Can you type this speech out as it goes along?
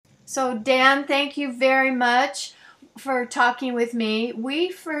So, Dan, thank you very much for talking with me.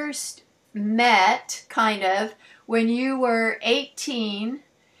 We first met, kind of, when you were 18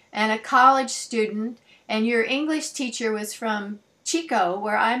 and a college student, and your English teacher was from Chico,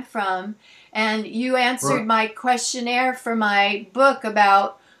 where I'm from, and you answered Right. my questionnaire for my book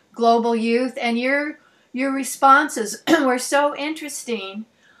about global youth, and your responses were so interesting.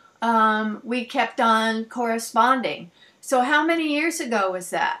 We kept on corresponding. So, how many years ago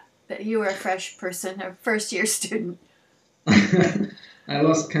was that you were a fresh person, a first year student? I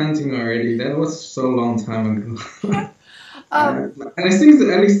lost counting already. That was so long time ago. Um, And I think that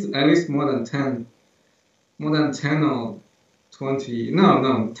at least more than 10 or 20. No,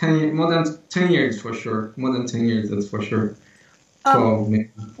 no, 10, more than 10 years for sure. More than 10 years, that's for sure. um, 12 maybe.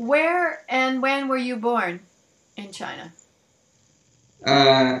 where and when were you born in China?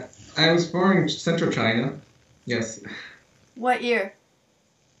 Uh, I was born in central China. Yes. What year?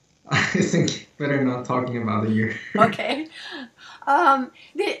 I think better not talking about the year. Okay.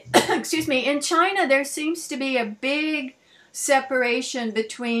 Excuse me. In China, there seems to be a big separation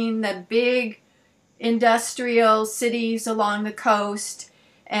between the big industrial cities along the coast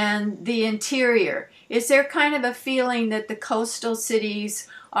and the interior. Is there kind of a feeling that the coastal cities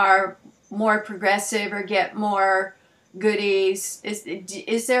are more progressive or get more goodies?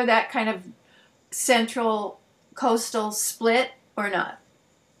 Is there that kind of central coastal split or not?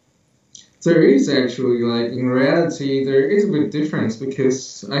 There is actually, like, in reality, there is a big difference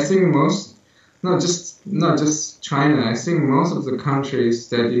because I think most, not just China, I think most of the countries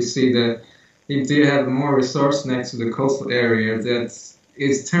that you see that if they have more resource next to the coastal area, that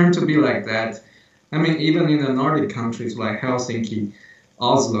it's turned to be like that. I mean, even in the Nordic countries like Helsinki,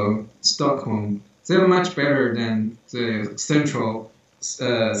 Oslo, Stockholm, they're much better than the central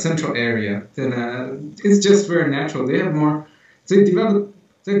area. Then it's just very natural. They have more. They develop.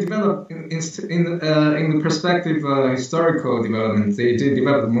 They develop in the perspective historical development. They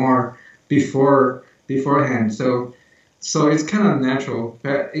develop more beforehand. So it's kind of natural.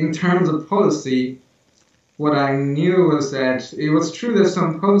 But in terms of policy, what I knew was that it was true that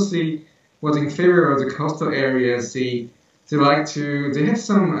some policy was in favor of the coastal areas. They have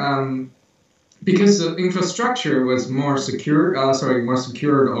some because the infrastructure was more secure, more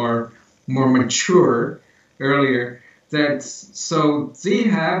secured or more mature earlier. That so they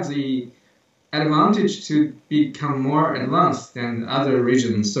have the advantage to become more advanced than other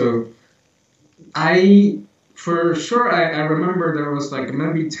regions. So I, for sure, I remember there was like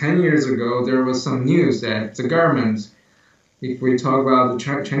maybe 10 years ago, there was some news that the government, if we talk about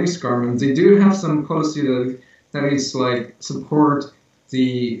the Chinese government, they do have some policy that is like support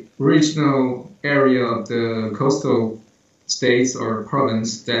the regional area of the coastal states or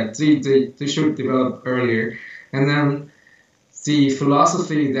province that they should develop earlier. And then the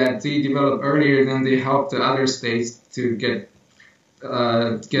philosophy that they develop earlier, then they help the other states to get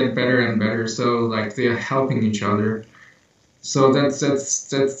better and better. So like they're helping each other. So that's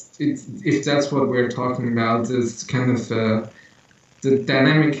it, if that's what we're talking about, it's kind of the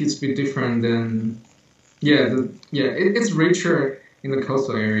dynamic is a bit different than it's richer in the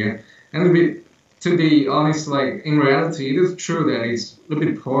coastal area. And to be honest, like in reality, it is true that it's a little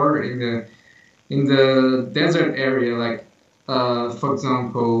bit poor in the desert area, like for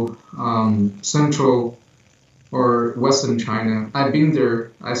example, central or western China. I've been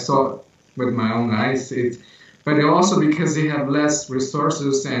there. I saw it with my own eyes. But also because they have less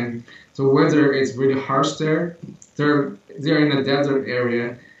resources and the weather is really harsh there. They're in a desert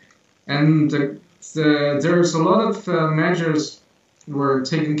area, and there's a lot of measures were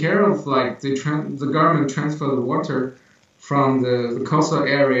taken care of, like the government transferred the water from the coastal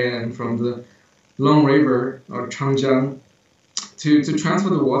area and from the Long River or Changjiang to transfer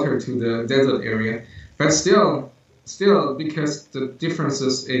the water to the desert area. But still, because the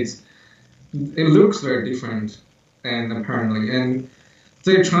differences it looks very different, and apparently, and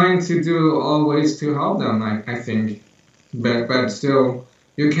they're trying to do all ways to help them. I think, but still,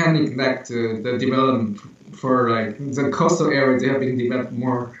 you can't neglect the development for like the coastal area. They have been developed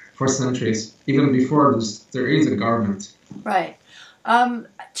more for centuries, even before there is a government. Right.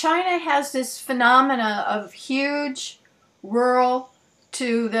 China has this phenomena of huge rural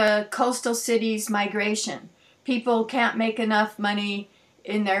to the coastal cities migration. People can't make enough money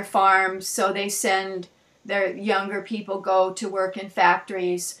in their farms, so they send their younger people go to work in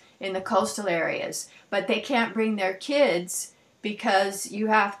factories in the coastal areas. But they can't bring their kids because you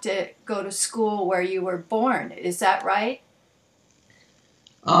have to go to school where you were born. Is that right?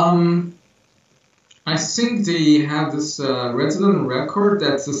 Um, I think they have this resident record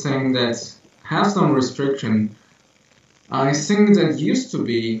that's the same that has some restriction. I think that used to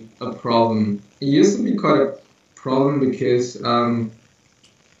be a problem. It used to be quite a problem because, and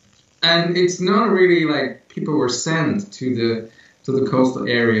it's not really like people were sent to the coastal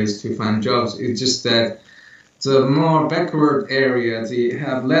areas to find jobs. It's just that the more backward area they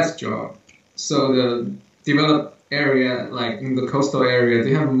have less job. So the developed area, like in the coastal area,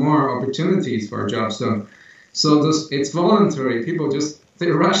 they have more opportunities for jobs. So it's voluntary. People just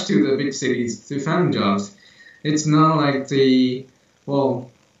they rush to the big cities to find jobs. It's not like well,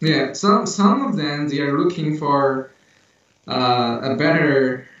 yeah. Some of them they are looking for a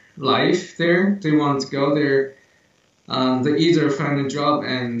better life there. They want to go there. They either find a job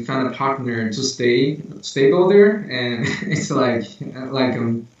and find a partner to stable there, and it's like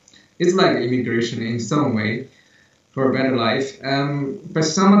immigration in some way for a better life. But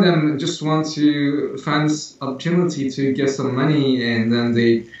some of them just want to find this opportunity to get some money, and then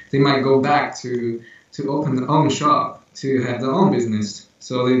they might go back to open their own shop, to have their own business.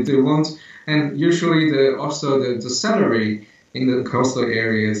 So they want, and usually the salary in the coastal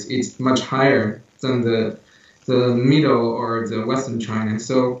areas is much higher than the middle or the western China.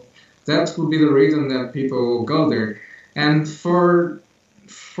 So that would be the reason that people go there. And for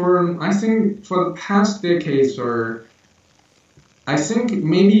I think for the past decades, or I think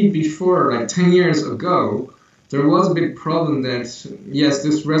maybe before like 10 years ago, there was a big problem that yes,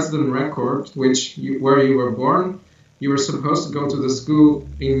 this resident record, where you were born, you were supposed to go to the school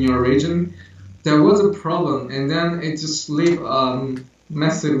in your region. There was a problem, and then it just leave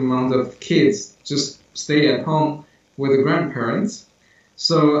massive amount of kids just stay at home with the grandparents.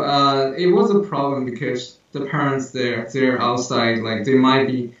 So it was a problem because the parents they're outside, like they might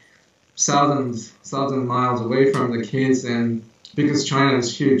be thousand miles away from the kids, and because China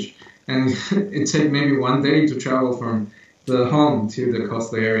is huge, and it take maybe one day to travel from the home to the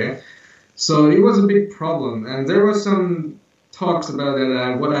coastal area. So it was a big problem, and there was some talks about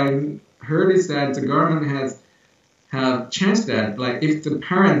that. What I heard is that the government have changed that. Like if the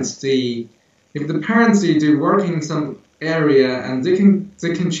parents they work in some area and they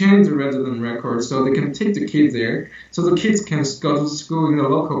can change the resident record, so they can take the kids there, so the kids can go to school in the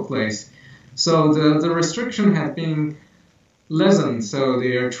local place. So the restriction has been lessened. So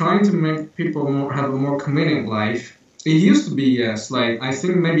they are trying to make people have a more convenient life. It used to be yes, like I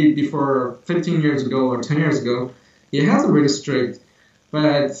think maybe before 15 years ago or 10 years ago, it has really strict.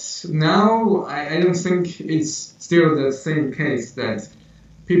 But now I don't think it's still the same case that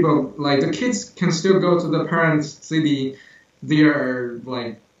people like the kids can still go to the parents' city. They are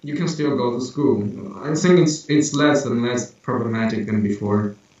like you can still go to school. I think it's less and less problematic than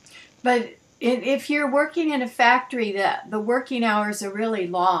before. But if you're working in a factory, the working hours are really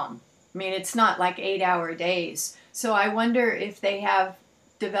long. I mean, it's not like 8-hour days. So I wonder if they have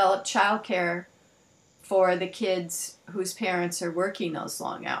developed childcare for the kids whose parents are working those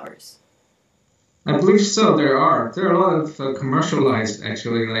long hours. I believe so. There are a lot of commercialized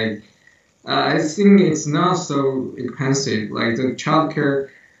actually. Like I think it's not so expensive. Like the childcare,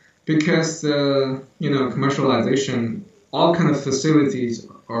 because commercialization, all kind of facilities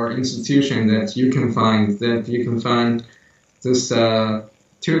or institution that you can find this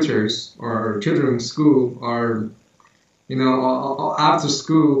tutors or tutoring school or after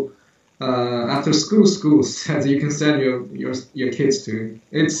school schools that you can send your kids to.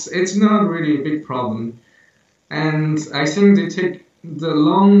 It's not really a big problem, and I think they take the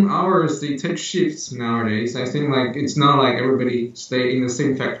long hours. They take shifts nowadays. I think like it's not like everybody stay in the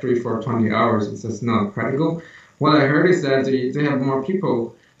same factory for 20 hours. It's just not practical. What I heard is that they have more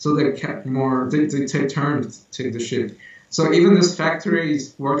people, so they kept more. They take turns to take the shift. So even this factory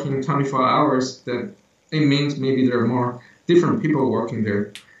is working 24 hours. That it means maybe there are more different people working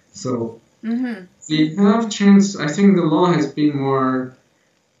there. So they have changed. I think the law has been more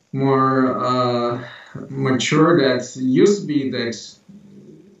mature. That used to be that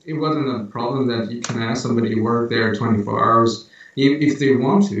it wasn't a problem that you can ask somebody to work there 24 hours if they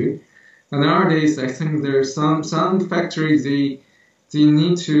want to. And nowadays, I think there's some factories they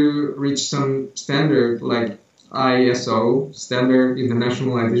need to reach some standard like ISO standard,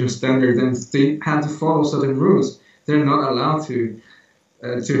 internationalization standard, and they have to follow certain rules. They're not allowed to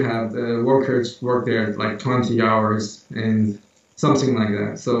have the workers work there like 20 hours and something like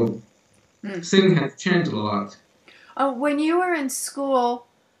that. So things have changed a lot. When you were in school,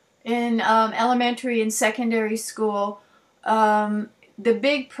 in elementary and secondary school, the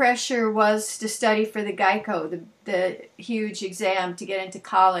big pressure was to study for the Gaiko, the huge exam to get into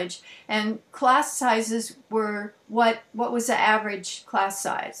college. And class sizes were, what was the average class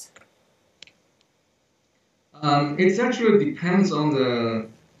size? It actually depends on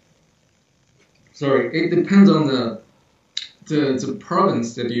it depends on the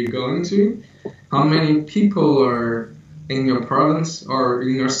province that you're going to, how many people are in your province or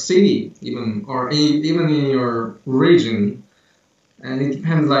in your city even, or even in your region. And it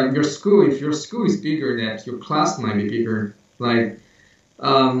depends, like your school, if your school is bigger, that your class might be bigger. Like,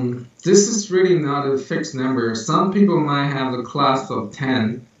 this is really not a fixed number. Some people might have a class of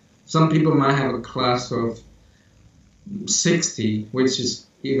 10. Some people might have a class of 60, which is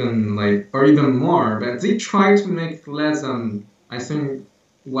even like, or even more. But they try to make less than, I think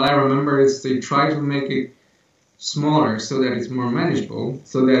what I remember is they try to make it smaller so that it's more manageable,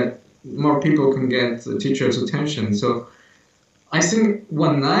 so that more people can get the teacher's attention. So I think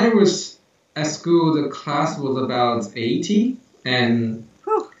when I was at school, the class was about 80, and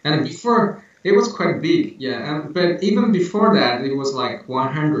before it was quite big, yeah. But even before that, it was like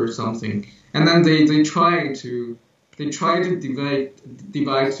 100 or something. And then they try to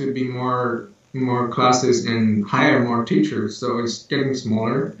divide to be more classes and hire more teachers. So it's getting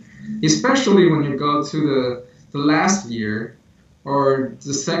smaller, especially when you go to the last year or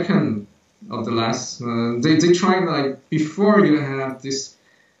the second of the last. They try, like, before you have this.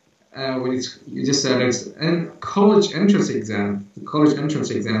 What you just said, it's a college entrance exam. The college entrance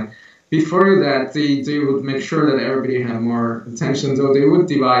exam. Before that, they would make sure that everybody had more attention, so they would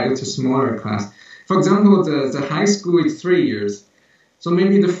divide it to smaller class. For example, the high school is 3 years. So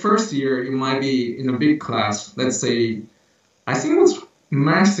maybe the first year you might be in a big class. Let's say, I think it was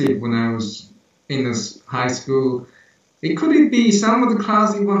massive when I was in this high school. It could be some of the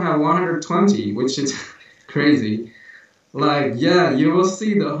class even have 120, which is crazy. Like, yeah, you will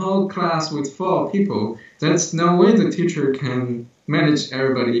see the whole class with 4 people. That's no way the teacher can manage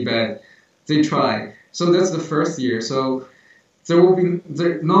everybody, but they try. So that's the first year. So there will be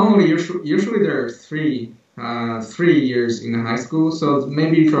normally usually there are three years in high school. So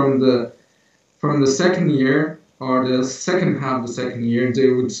maybe from the second year or the second half of the second year, they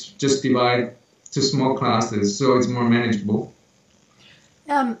would just divide to small classes, so it's more manageable.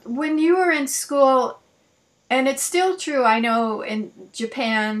 When you were in school, and it's still true, I know in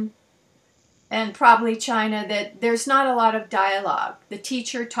Japan and probably China, that there's not a lot of dialogue. The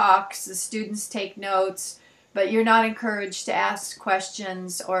teacher talks, the students take notes, but you're not encouraged to ask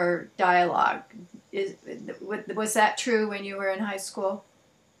questions or dialogue. Was that true when you were in high school?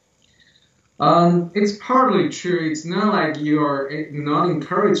 It's partly true. It's not like you're not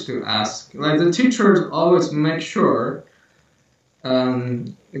encouraged to ask. Like, the teachers always make sure.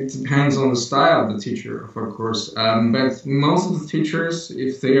 It depends on the style of the teacher, of course. But most of the teachers,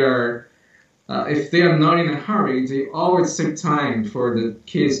 if they are not in a hurry, they always take time for the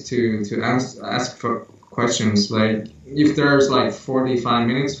kids to ask for questions. Like, if there's like 45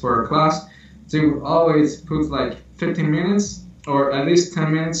 minutes for a class, they would always put like 15 minutes or at least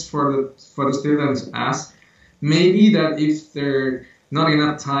 10 minutes for the students to ask. Maybe that if there's not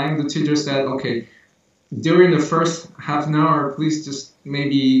enough time, the teacher said, okay, during the first half an hour, please just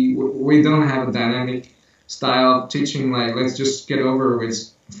maybe we don't have a dynamic style of teaching, like let's just get over with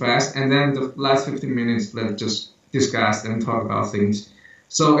fast, and then the last 15 minutes let's just discuss and talk about things.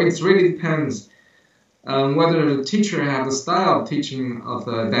 So it really depends whether the teacher have the style of teaching of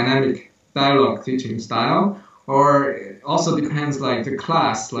the dynamic dialogue teaching style, or it also depends like the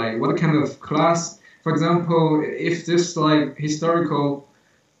class, like what kind of class. For example, if this like historical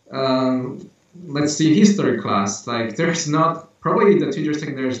let's see, history class, like there's not, probably the teachers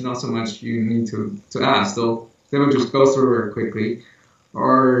think there's not so much you need to ask, so they will just go through it quickly.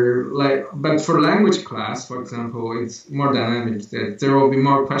 Or like, but for language class, for example, it's more dynamic, that there will be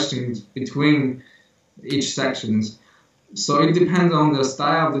more questions between each sections. So it depends on the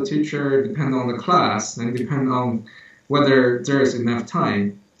style of the teacher, depends on the class, and depends on whether there is enough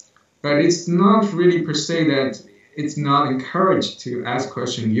time. But it's not really per se that it's not encouraged to ask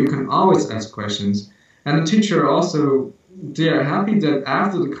questions. You can always ask questions. And the teacher also, they are happy that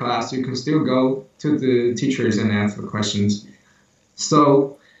after the class you can still go to the teachers and ask the questions.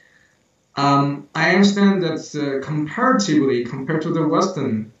 So I understand that comparatively, compared to the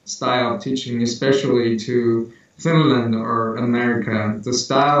Western style of teaching, especially to Finland or America, the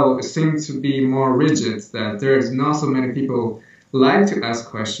style seems to be more rigid, that there is not so many people like to ask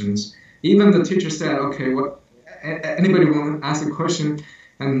questions. Even the teacher said, okay, anybody want to ask a question,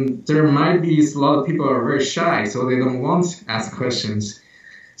 and there might be a lot of people are very shy, so they don't want to ask questions.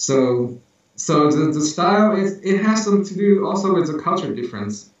 So the style it has something to do also with the culture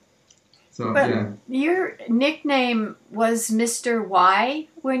difference. So but yeah. Your nickname was Mr. Y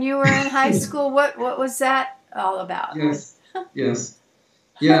when you were in high school. What was that all about? Yes.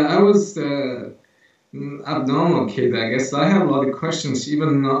 Yeah, I was abnormal kid, I guess. I have a lot of questions,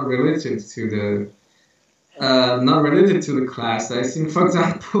 even not related to not related to the class. I think, for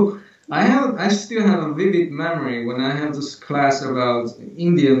example, I still have a vivid memory when I have this class about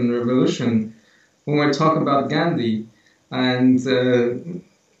Indian Revolution, when we talk about Gandhi, and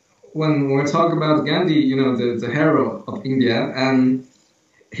when we talk about Gandhi, the hero of India, and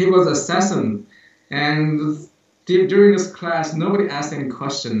he was assassinated, and during this class, nobody asked any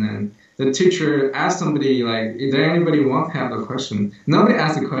question, and the teacher asked somebody like, "Is there anybody want to have a question?" Nobody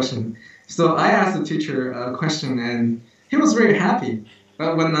asked a question, so I asked the teacher a question, and he was very happy.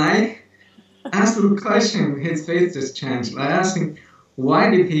 But when I asked the question, his face just changed. I asked him, why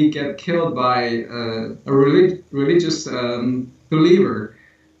did he get killed by a religious believer?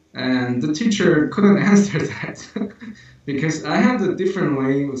 And the teacher couldn't answer that because I had a different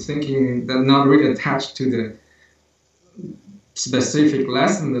way of thinking that not really attached to the specific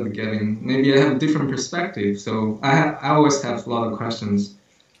lesson that I'm getting. Maybe I have a different perspective, so I always have a lot of questions.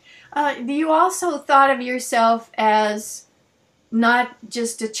 You also thought of yourself as not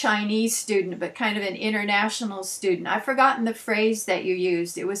just a Chinese student, but kind of an international student. I've forgotten the phrase that you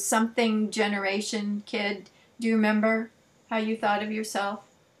used. It was something generation kid. Do you remember how you thought of yourself?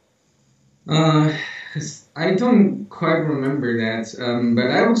 I don't quite remember that, but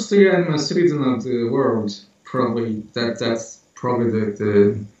I would say I'm a citizen of the world. Probably that's probably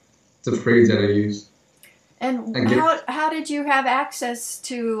the phrase that I use. And how did you have access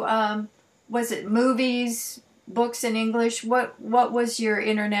to was it movies, books in English? What was your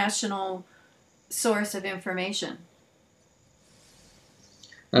international source of information?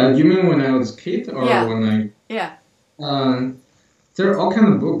 You mean when I was a kid or Yeah. when I? Yeah. There are all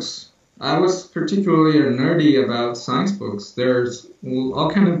kind of books. I was particularly nerdy about science books. There's all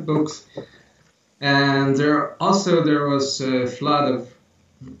kind of books, and there was a flood of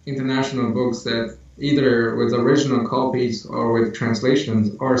international books that either with original copies or with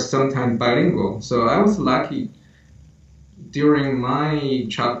translations or sometimes bilingual. So I was lucky. During my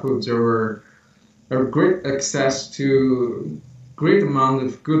childhood, there were a great access to great amount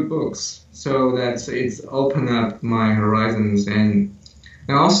of good books, so that it's opened up my horizons. And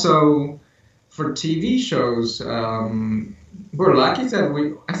also for TV shows, we're lucky that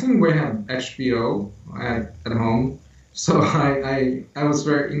I think we have HBO at home. So I was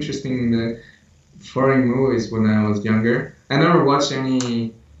very interested in the foreign movies when I was younger. I never watched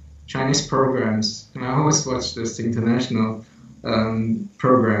any Chinese programs. I always watched this international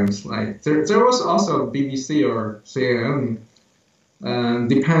programs. Like there was also BBC or CNN.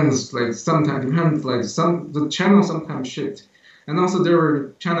 Depends. Like sometimes depends. Like the channel sometimes shift. And also there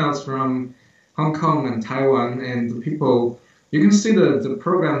were channels from Hong Kong and Taiwan, and the people, you can see the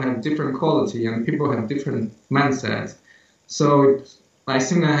program have different quality and people have different mindset. So I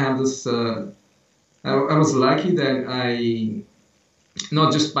think I have this, I was lucky that I,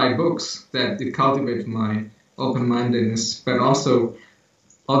 not just by books, that it cultivated my open-mindedness, but also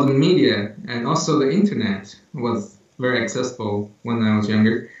all the media and also the internet was very accessible when I was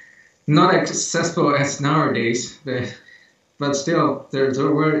younger. Not accessible as nowadays, but still there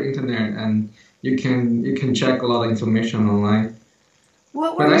were internet and you can check a lot of information online.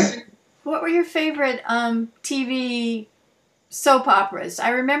 What were your favorite TV soap operas? I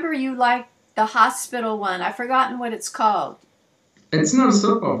remember you liked the hospital one. I've forgotten what it's called. It's not a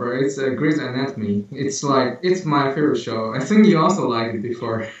soap opera. It's Grey's Anatomy. It's my favorite show. I think you also liked it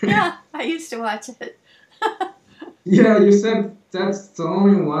before. Yeah, I used to watch it. Yeah, you said that's the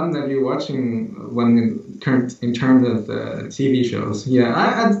only one that you're watching when in terms of the TV shows.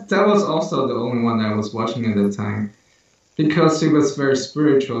 Yeah, that was also the only one I was watching at the time because it was very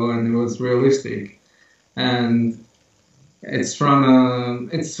spiritual and it was realistic, and it's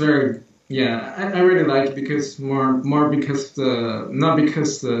very. Yeah, I really like it because more because not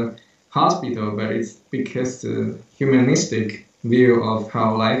because the hospital, but it's because the humanistic view of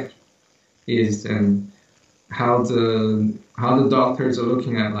how life is and how the doctors are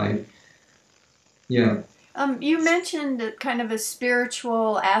looking at life. Yeah. You mentioned kind of a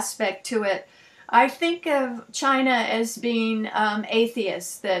spiritual aspect to it. I think of China as being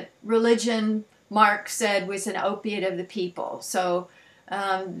atheist, that religion, Marx said, was an opiate of the people. So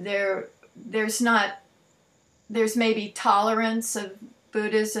there's maybe tolerance of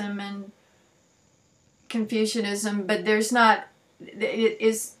Buddhism and Confucianism, but there's not.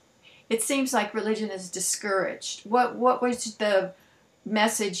 It seems like religion is discouraged. What was the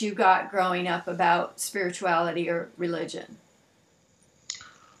message you got growing up about spirituality or religion?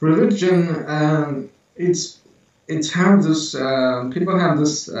 Religion, it's have this people have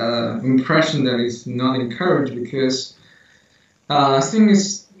this impression that it's not encouraged because I think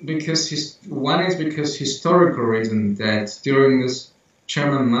it's because because historical reason that during this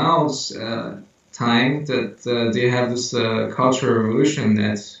Chairman Mao's time that they have this cultural revolution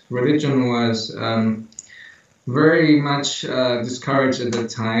that religion was very much discouraged at the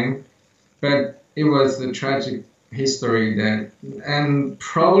time, but it was a tragic history that, and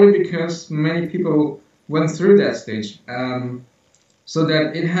probably because many people went through that stage, so that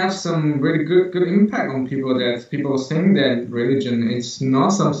it has some really good impact on people. That people think that religion is not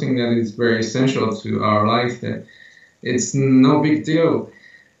something that is very essential to our life, that it's no big deal.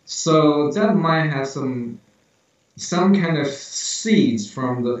 So that might have some kind of seeds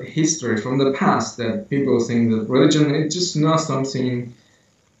from the history, from the past, that people think that religion is just not something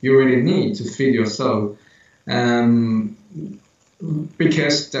you really need to feed your soul.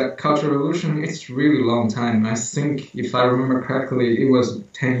 Because that Cultural Revolution, it's really long time. I think, if I remember correctly, it was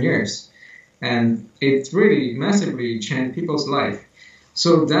 10 years. And it really massively changed people's life.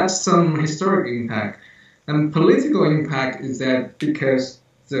 So that's some historic impact. And political impact is that because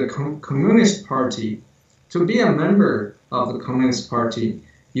the Communist Party, to be a member of the Communist Party,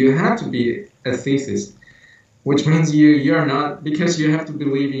 you have to be a theist, which means you're not, because you have to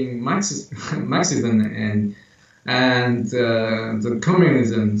believe in Marxism and the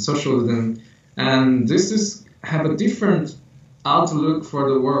communism, socialism, and this is have a different outlook for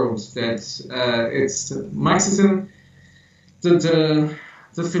the world. That it's Marxism, the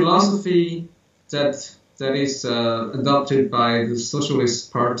philosophy that is adopted by the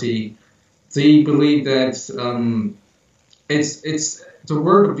Socialist Party. They believe that it's the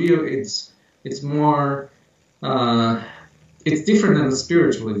worldview. It's more. It's different than the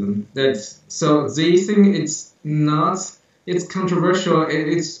spiritualism. So they think it's controversial,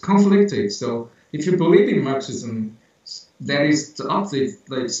 it's conflicted. So if you believe in Marxism, that is the opposite,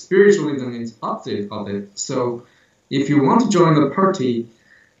 like spiritualism is opposite of it. So if you want to join the party,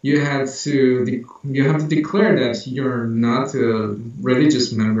 you have to declare that you're not a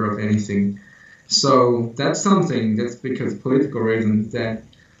religious member of anything. So that's something, that's because political reasons,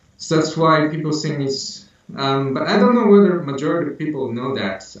 so that's why people think it's. But I don't know whether majority of people know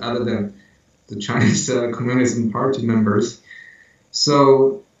that, other than the Chinese Communism Party members.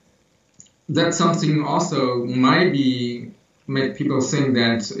 So that's something also might make people think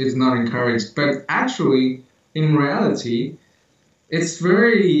that it's not encouraged. But actually, in reality, there's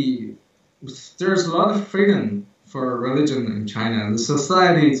a lot of freedom for religion in China. The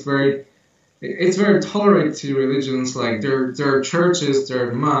society is very tolerant to religions. Like there are churches, there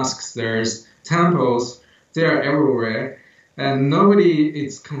are mosques, there's temples. They are everywhere, and nobody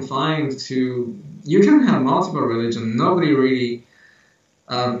is confined to. You can have multiple religions. Nobody really.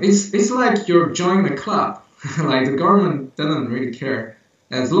 It's like you're joining a club. Like the government doesn't really care,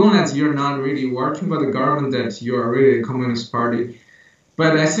 as long as you're not really working for the government, that you are really a Communist Party.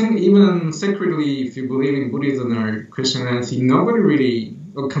 But I think even secretly, if you believe in Buddhism or Christianity, nobody really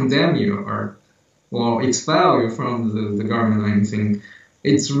will condemn you or expel you from the government or anything.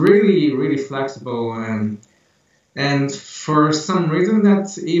 It's really, really flexible, and for some reason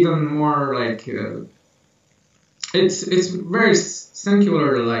that's even more like it's very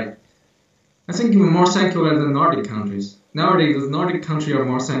secular. Like I think even more secular than Nordic countries. Nowadays, the Nordic countries are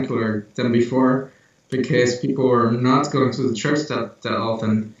more secular than before because people are not going to the church that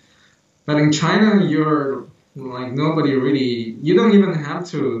often. But in China, you're like nobody really. You don't even have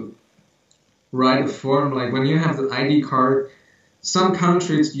to write a form. Like when you have the ID card. Some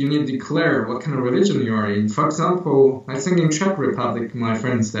countries you need to declare what kind of religion you are in. For example, I think in Czech Republic, my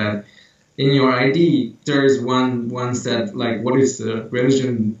friend said, in your ID there is one said like what is the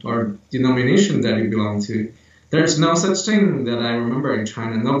religion or denomination that you belong to. There's no such thing that I remember in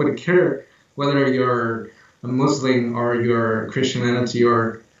China. Nobody cared whether you're a Muslim or you're Christianity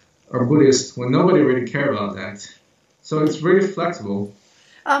or Buddhist. Well, nobody really cared about that. So it's really flexible.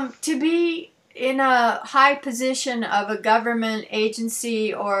 To be in a high position of a government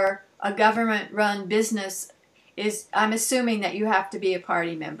agency or a government-run business, I'm assuming that you have to be a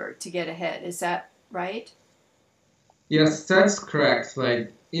party member to get ahead. Is that right? Yes, that's correct.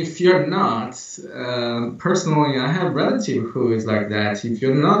 Like, if you're not, personally, I have a relative who is like that. If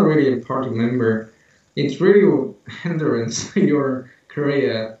you're not really a party member, it really will hindrance your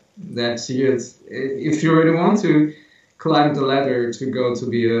career. If you really want to climb the ladder to go to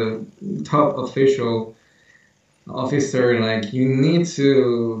be a top officer, like you need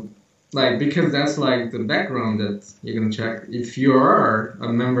to, like, because that's like the background that you can check. If you are a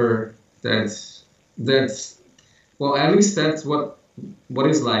member, that's well, at least that's what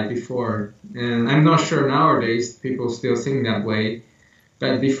it's like before. And I'm not sure nowadays people still think that way,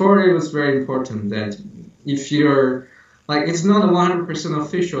 but before it was very important that if you're like, it's not 100%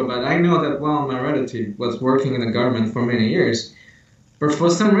 official, but I know that one of my relatives was working in the government for many years. but for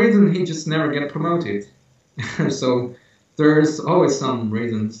some reason he just never get promoted. So there's always some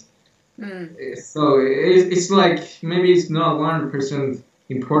reasons. So it's like maybe it's not 100%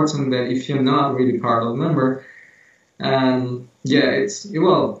 important that if you're not really part of the member, yeah,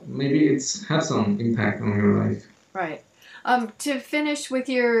 maybe it's had some impact on your life. Right. To finish with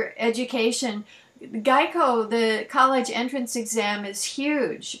your education, Geico, the college entrance exam is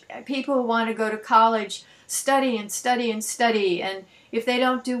huge. People want to go to college, study and study and study, and if they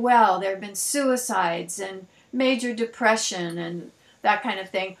don't do well, there have been suicides and major depression and that kind of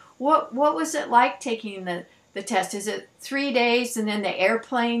thing. What was it like taking the test? Is it 3 days and then the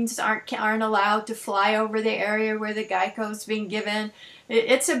airplanes aren't allowed to fly over the area where the Geico's being given?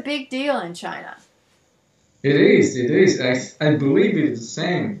 It's a big deal in China. It is. I believe it's the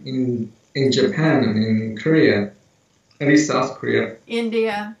same in Japan and in Korea, at least South Korea.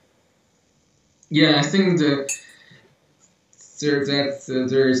 India. Yeah, I think there's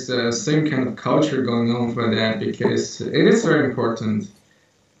the same kind of culture going on for that, because it is very important.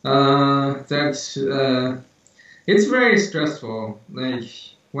 It's very stressful. Like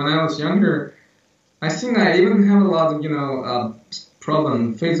when I was younger, I think I even had a lot of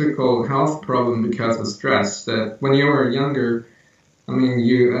physical health problem because of stress. That when you were younger, I mean,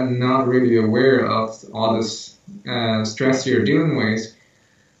 you are not really aware of all this stress you're dealing with.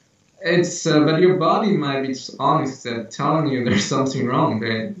 But your body might be honest at telling you there's something wrong.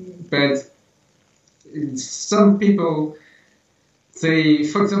 But some people say,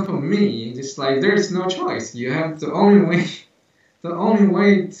 for example, me, it's like there's no choice. You have the only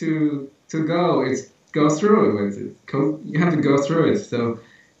way to go is go through it with it. You have to go through it. So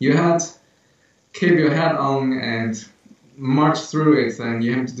you have to keep your head on and march through it, and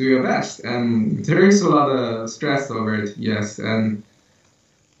you have to do your best. And there is a lot of stress over it, yes. And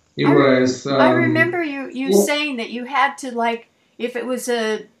I remember you saying that you had to, like, if it was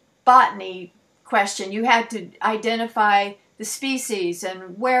a botany question, you had to identify the species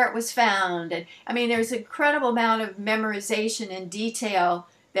and where it was found. And I mean, there's an incredible amount of memorization and detail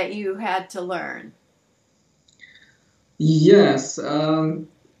that you had to learn. Yes,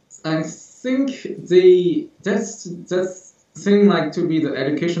 I think that's thing like to be the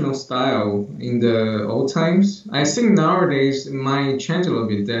educational style in the old times. I think nowadays it might change a little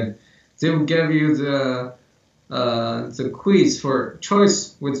bit. That they will give you the quiz for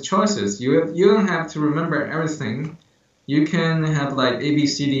choice with choices. You don't have to remember everything. You can have like A, B,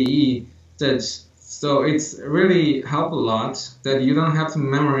 C, D, E. So it's really help a lot that you don't have to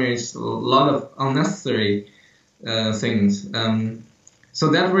memorize a lot of unnecessary things. So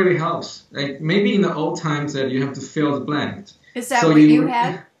that really helps. Like maybe in the old times that you have to fill the blanks. Is that what you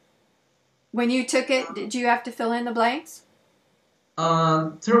had? When you took it, did you have to fill in the blanks?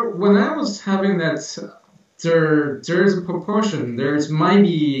 When I was having that, there's a proportion. There's might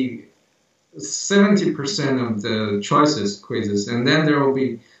be 70% of the choices quizzes, and then there will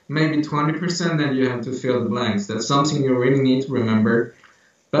be maybe 20% that you have to fill the blanks. That's something you really need to remember.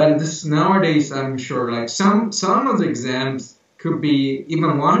 But this nowadays, I'm sure, like some of the exams could be even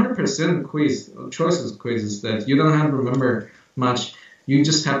 100% choices quizzes that you don't have to remember much. You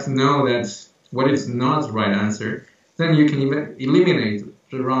just have to know that what is not the right answer. Then you can eliminate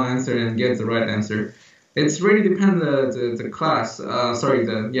the wrong answer and get the right answer. It's really depends the class.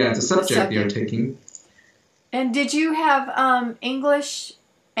 The subject you're taking. And did you have English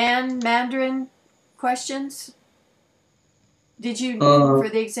and Mandarin questions? Did you for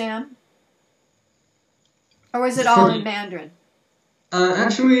the exam, or was it all in Mandarin?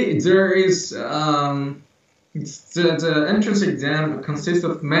 Actually, there is the entrance exam consists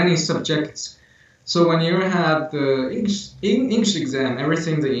of many subjects. So when you have the English exam,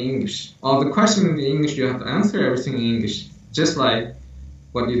 everything's in English. All the questions in English, you have to answer everything in English, just like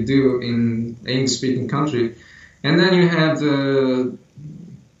what you do in English-speaking country. And then you have the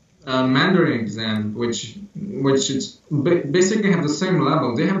Mandarin exam, which is basically have the same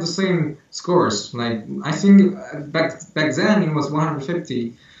level. They have the same scores. Like I think back then it was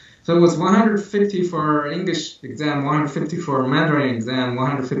 150. So it was 150 for English exam, 150 for Mandarin exam,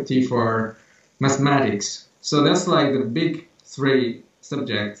 150 for mathematics. So that's like the big three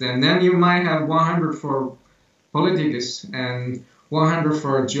subjects. And then you might have 100 for politics and 100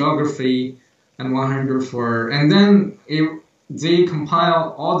 for geography and 100 for, and then they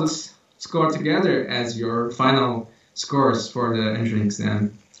compile all this score together as your final scores for the entrance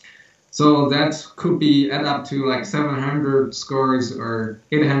exam. So that could be add up to like 700 scores or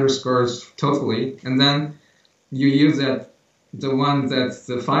 800 scores totally. And then you use that, the one that's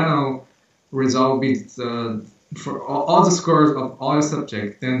the final result be for all the scores of all the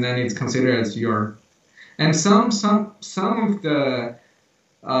subjects, and then it's considered as your. And some of the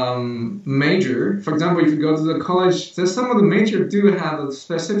major. For example, if you go to the college, there's some of the major do have a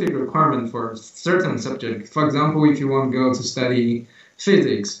specific requirement for certain subject. For example, if you want to go to study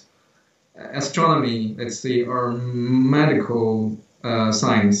physics, astronomy, let's say, or medical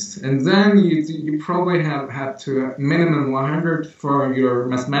science, and then you probably have to minimum 100 for your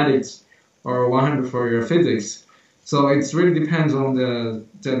mathematics or 100 for your physics. So it really depends on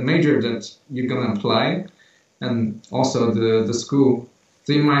the major that you're gonna apply, and also the school.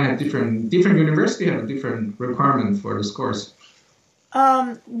 So you might have different university have a different requirement for this course.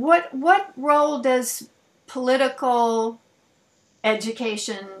 What role does political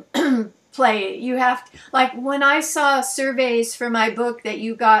education play? You have to, like when I saw surveys for my book that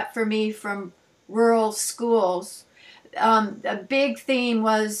you got for me from rural schools, a big theme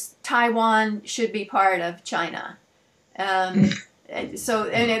was Taiwan should be part of China. And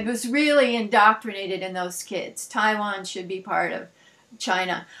it was really indoctrinated in those kids. Taiwan should be part of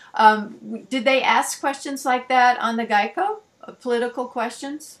China. Did they ask questions like that on the Geico? Political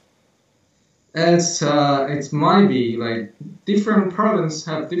questions? It might be like different provinces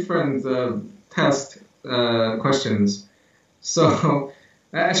have different test questions. So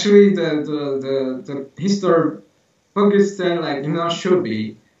actually, the history book is said like should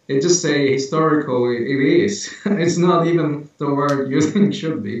be. It just say historically it is. It's not even the word using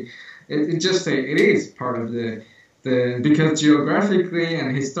should be. It just say it is part of the because geographically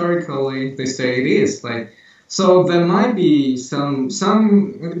and historically they say it is like. So there might be some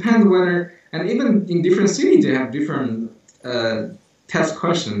it depends whether, and even in different cities they have different test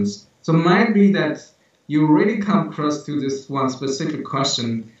questions. So it might be that you really come across to this one specific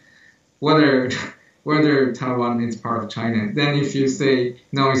question, whether Taiwan is part of China. Then if you say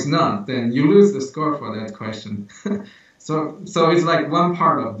no, it's not, then you lose the score for that question. So it's like one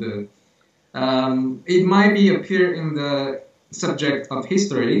part of the. It might be appear in the subject of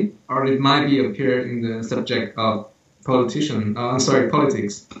history, or it might be appear in the subject of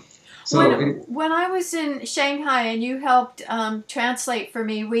politics. So when I was in Shanghai and you helped translate for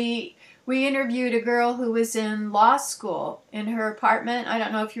me, we interviewed a girl who was in law school in her apartment. I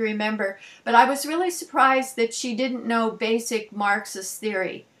don't know if you remember, but I was really surprised that she didn't know basic Marxist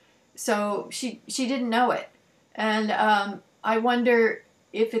theory. So she didn't know it, and I wonder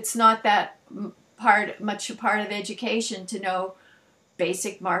if it's not that much a part of education to know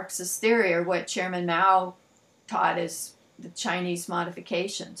basic Marxist theory, or what Chairman Mao taught as the Chinese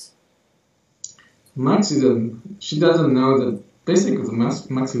modifications. Marxism, she doesn't know the basic of the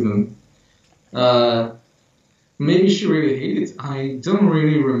Marxism. Maybe she really hated it. I don't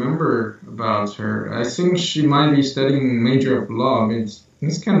really remember about her. I think she might be studying major of law. It's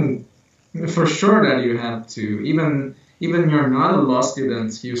kind of, for sure that you have to, even you're not a law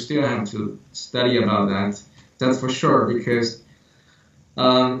student, you still have to study about that. That's for sure, because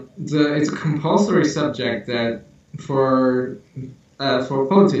it's a compulsory subject that for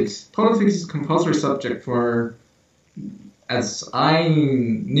politics. Politics is a compulsory subject for, as I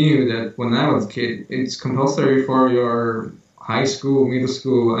knew that when I was a kid, it's compulsory for your high school, middle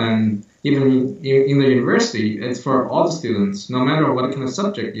school, and even in the university. It's for all the students, no matter what kind of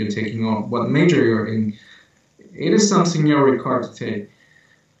subject you're taking or what major you're in. It is something you're required to take.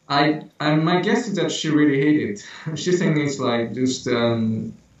 My guess is that she really hated it. She thinks it's like just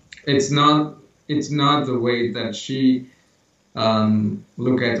it's not the way that she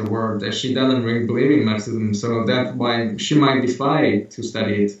look at the world, that she doesn't really believe in Marxism, so that's why she might defy to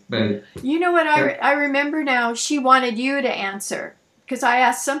study it. But you know what, I remember now, she wanted you to answer, because I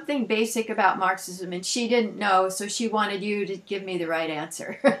asked something basic about Marxism and she didn't know, so she wanted you to give me the right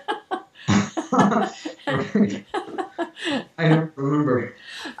answer. I don't remember.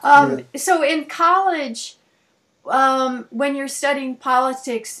 So in college, when you're studying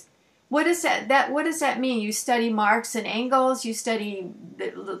politics, what does that mean? You study Marx and Engels, you study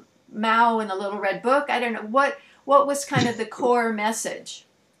Mao and the Little Red Book. I don't know, what was kind of the core message?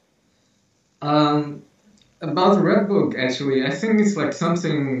 About the Red Book, actually, I think it's like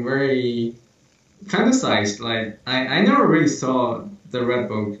something very fantasized. Like I never really saw the Red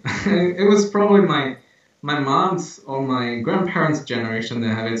Book. It was probably my mom's or my grandparents' generation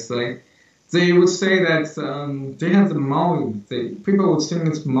that have it. It's like they would say that they have the Mao. People would think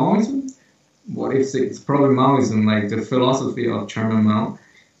it's Maoism. What if it's probably Maoism, like the philosophy of Chairman Mao?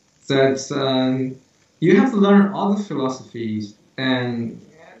 That you have to learn all the philosophies, and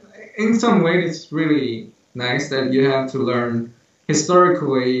in some way it's really nice that you have to learn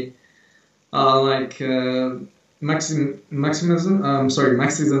historically, Marxism and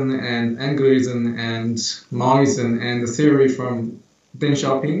Englism and Maoism and the theory from Deng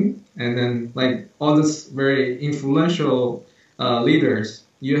Xiaoping, and then like all these very influential leaders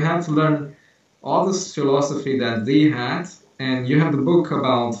you have to learn all this philosophy that they had, and you have the book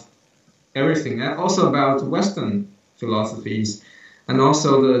about everything, and also about Western philosophies, and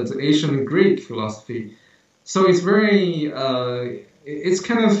also the ancient Greek philosophy. So it's very, it's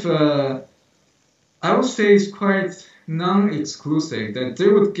kind of, I would say it's quite non-exclusive, that they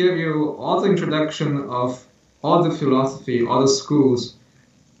would give you all the introduction of all the philosophy, all the schools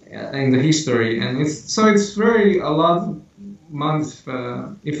in the history, and it's very a lot of months.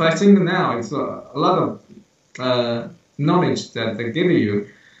 If I think now, it's a lot of knowledge that they give you.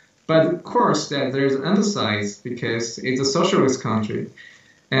 But of course, that there's emphasis because it's a socialist country,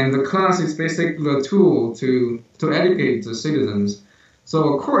 and the class is basically a tool to educate the citizens.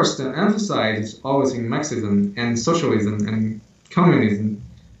 So of course, the emphasis is always in Marxism and socialism and communism.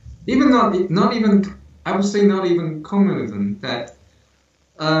 Even not even, I would say not even communism. That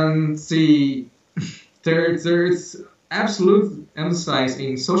there's absolute emphasis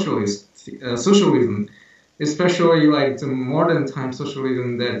in socialism, especially like the modern time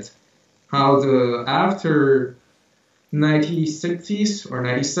socialism, that how the after 1960s or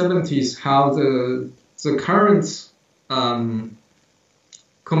 1970s, how the current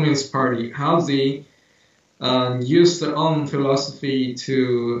Communist Party, how they use their own philosophy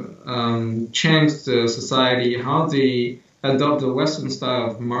to change the society, how they adopt the Western style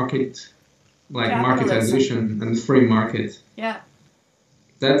of market, like marketization and free market. Yeah.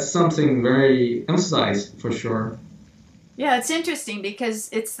 That's something very emphasized for sure. Yeah, it's interesting because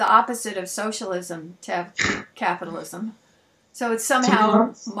it's the opposite of socialism to have capitalism. So it's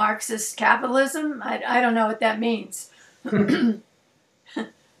somehow Marxist capitalism. I don't know what that means.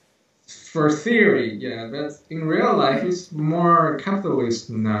 For theory, yeah, but in real life it's more capitalist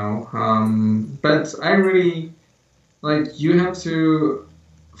now. But I really, like, you have to,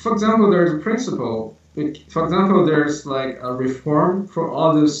 for example, there's a principle. For example, there's like a reform for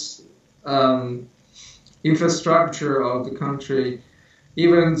all this infrastructure of the country,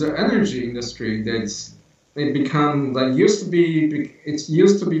 even the energy industry. It become like it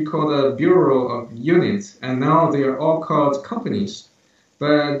used to be called a bureau of units, and now they are all called companies.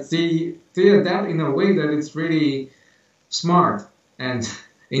 But they adapt in a way that it's really smart and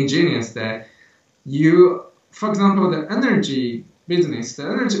ingenious. That for example, the energy business, the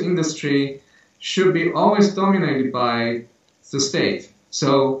energy industry should be always dominated by the state.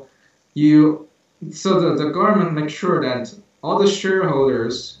 So the government makes sure that all the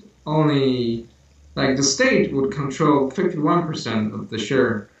shareholders only, like the state would control 51% of the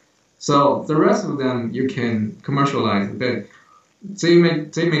share. So the rest of them you can commercialize, but they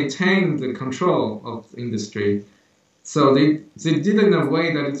maintain the control of the industry. So they did it in a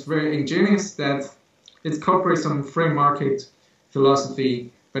way that it's very ingenious, that it incorporates some free market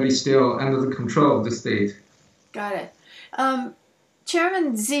philosophy, but it's still under the control of the state. Got it.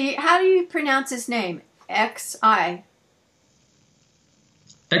 Chairman Xi, how do you pronounce his name? X-I?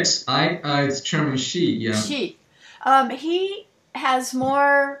 X-I? It's Chairman Xi, yeah. Xi. He has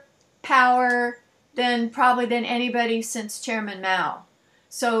more power than anybody since Chairman Mao.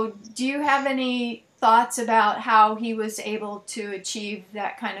 So do you have any thoughts about how he was able to achieve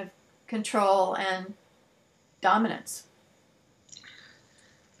that kind of control and dominance?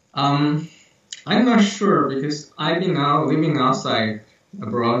 I'm not sure, because I've been now living outside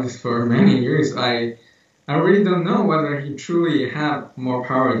abroad for many years. I really don't know whether he truly had more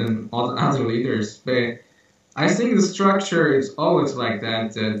power than all the other leaders, but I think the structure is always like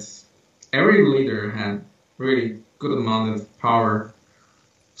that every leader had really good amount of power.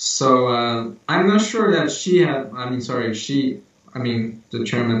 So I'm not sure that the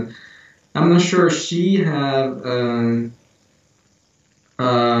chairman, I'm not sure she had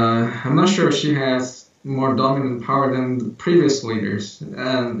I'm not sure she has more dominant power than the previous leaders,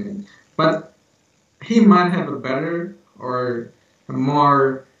 but he might have a better or a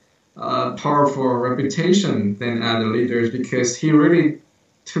more powerful reputation than other leaders, because he really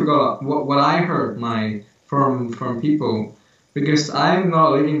took what I heard from people, because I'm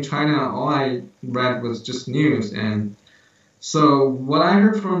not living in China. All I read was just news, and so what I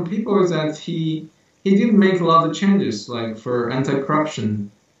heard from people is that he did make a lot of changes, like for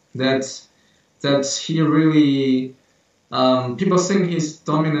anti-corruption, that he really, people think he's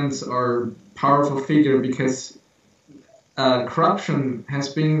dominant or powerful figure because corruption has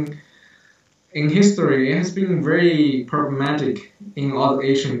been, in history, it has been very problematic in all the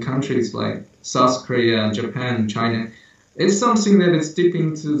Asian countries like South Korea, Japan, China. It's something that is deep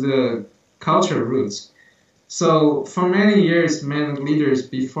into the culture roots. So for many years, many leaders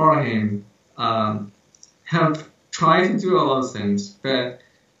before him have tried to do a lot of things, but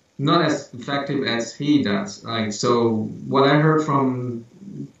not as effective as he does. Like, so what I heard from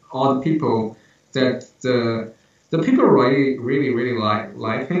all the people that the people really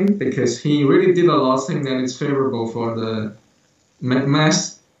like him because he really did a lot of things that is favorable for the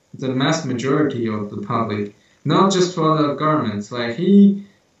mass majority of the public, not just for the governments. Like he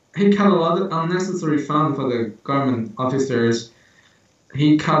cut a lot of unnecessary fund for the government officers.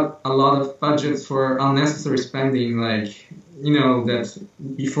 He cut a lot of budgets for unnecessary spending, like, that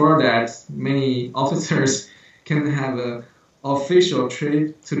before that, many officers can have a official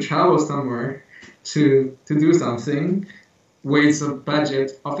trip to travel somewhere to do something with the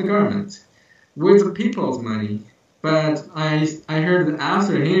budget of the government, with the people's money. But I heard that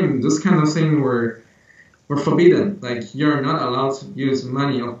after him, those kind of things were forbidden. Like, you're not allowed to use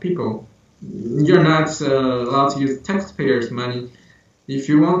money of people. You're not allowed to use taxpayers' money. If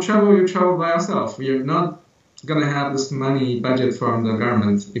you want to travel, you travel by yourself. You're not gonna have this money budget from the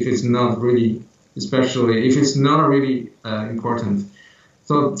government if it's not really, especially if it's not really important.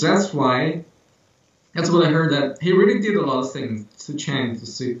 So that's what I heard, that he really did a lot of things to change the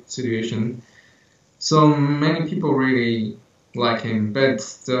situation. So many people really like him, but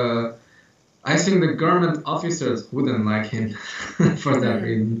I think the government officers wouldn't like him for that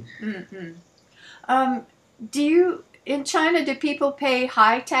reason. In China, do people pay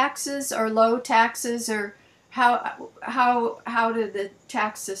high taxes or low taxes, or how did the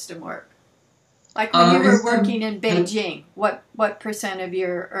tax system work? Like when you were working in Beijing, what % of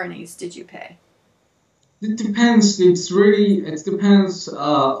your earnings did you pay? It depends. It depends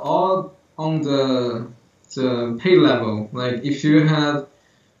all on the pay level. Like if you have,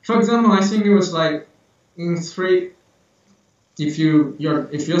 for example, I think it was like in three. If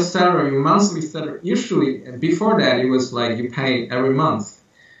your salary, monthly salary, usually before that it was like you pay every month.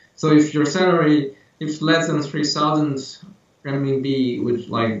 So if your salary is less than 3,000 RMB, which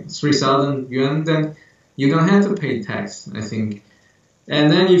like 3,000 yuan, then you don't have to pay tax, I think.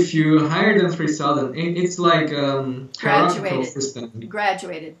 And then if you higher than 3,000, it's like hierarchical system.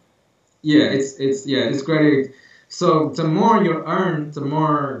 Graduated. Yeah, it's graduated. So the more you earn,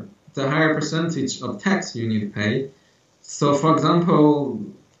 the higher percentage of tax you need to pay. So, for example,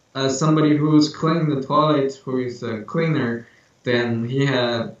 somebody who's cleaning the toilet, who is a cleaner, then he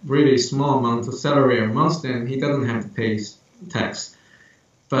had really small amount of salary a month, then he doesn't have to pay tax.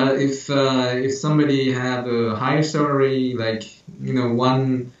 But if somebody had a higher salary, like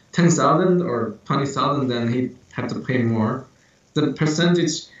 10,000 or 20,000, then he had to pay more. The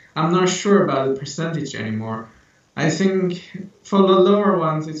percentage, I'm not sure about the percentage anymore. I think for the lower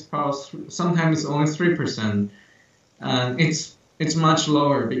ones, it's probably sometimes it's only 3%. It's much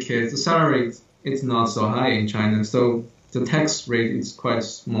lower because the salary is not so high in China, so the tax rate is quite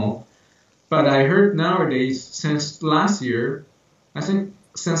small. But I heard nowadays, since last year, I think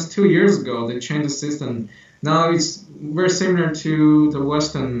since 2 years ago, they changed the system. Now it's very similar to the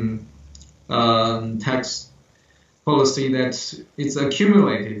Western tax policy, that it's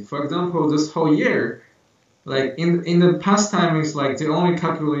accumulated. For example, this whole year, like in the past time, it's like they only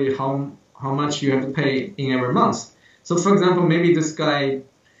calculate how much you have to pay in every month. So, for example, maybe this guy,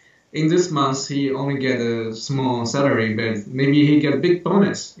 in this month, he only get a small salary, but maybe he get a big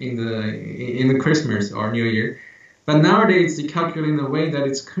bonus in the Christmas or New Year. But nowadays, they calculate in a way that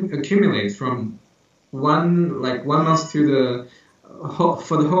it's accumulates from one month to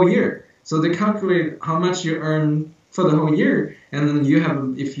for the whole year. So they calculate how much you earn for the whole year, and then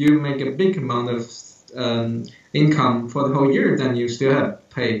if you make a big amount of income for the whole year, then you still have to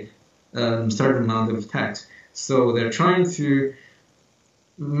pay certain amount of tax. So they're trying to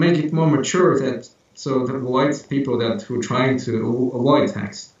make it more mature, to avoid people who are trying to avoid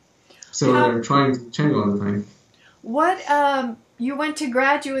tax. So they're trying to change all the time. What you went to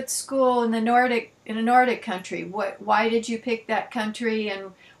graduate school in a Nordic country. Why did you pick that country,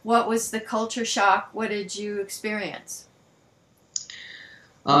 and what was the culture shock? What did you experience?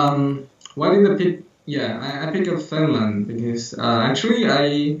 Why did I pick? Yeah, I picked up Finland because actually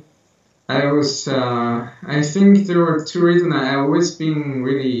I think there were two reasons. I always been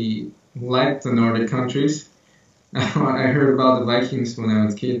really liked the Nordic countries. I heard about the Vikings when I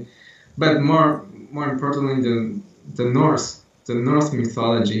was a kid, but more importantly, the Norse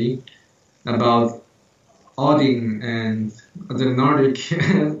mythology about Odin and the Nordic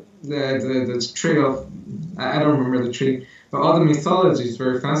the tree of, I don't remember the tree, but all the mythology is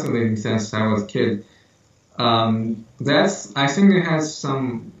very fascinating since I was a kid. I think it has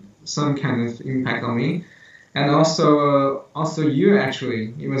some kind of impact on me, and also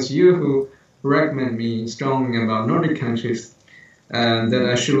it was you who recommended me strongly about Nordic countries that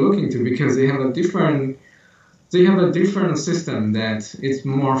I should look into, because they have a different system that is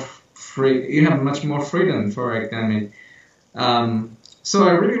more free. You have much more freedom for academic. So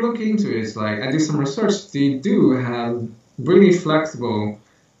I really look into it. Like I did some research. They do have really flexible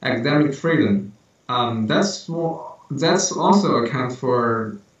academic freedom. That's also account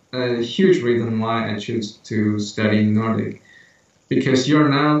for a huge reason why I choose to study Nordic because you're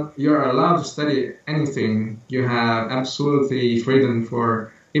allowed to study anything. You have absolutely freedom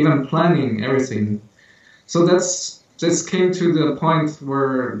for even planning everything. So that's came to the point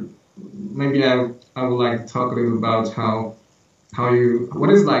where maybe I would like to talk a little about how you what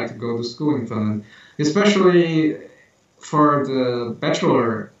it's like to go to school in Finland, especially for the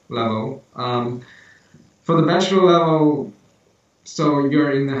bachelor level. For the bachelor level, so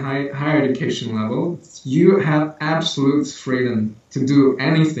you're in the higher education level, you have absolute freedom to do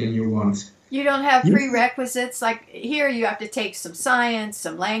anything you want. You don't have You, prerequisites like here. You have to take some science,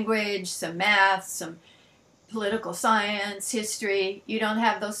 some language, some math, some political science, history. You don't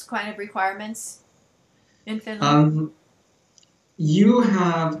have those kind of requirements in Finland. um, you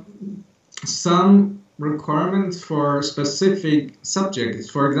have some requirements for specific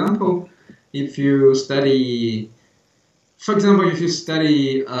subjects. If you study, for example, if you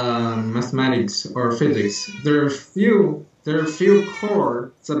study mathematics or physics, there are few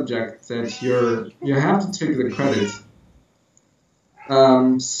core subjects that you have to take the credit.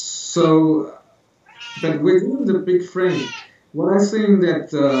 So, but within the big frame, what I think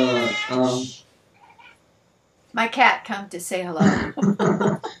that My cat come to say hello.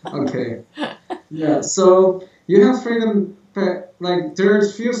 okay. Yeah, so you have freedom, but like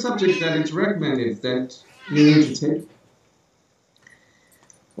there's few subjects that it's recommended that you need to take.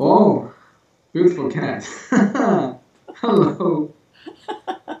 Oh, beautiful cat. Hello.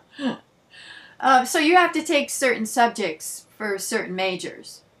 So you have to take certain subjects for certain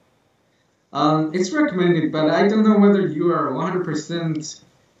majors. It's recommended, but I don't know whether you are 100%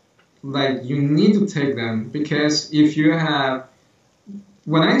 like you need to take them because if you have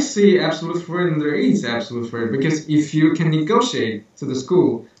when I see absolute freedom, there is absolute freedom because if you can negotiate to the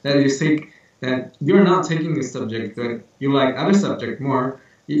school that you think that you're not taking this subject, that you like other subject more,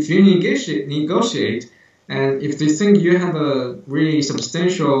 if you negotiate, and if they think you have a really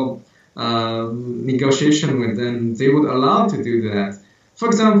substantial negotiation with them, they would allow to do that. For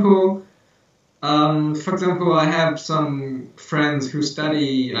example, I have some friends who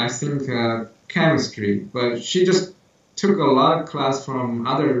study, I think, chemistry, but she just took a lot of class from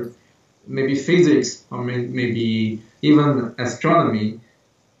other, maybe physics or maybe even astronomy.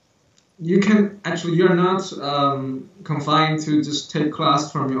 You're not confined to just take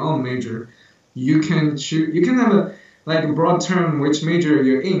class from your own major. You can have a broad term which major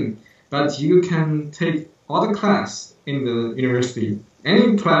you're in, but you can take all the class in the university.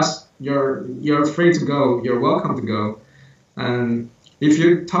 Any class you're free to go, you're welcome to go. And if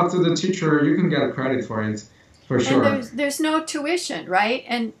you talk to the teacher, you can get credit for it, for And sure. there's no tuition, right?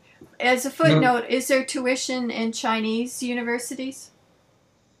 And as a No, footnote, is there tuition in Chinese universities?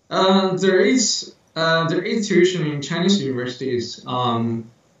 there is tuition in Chinese universities.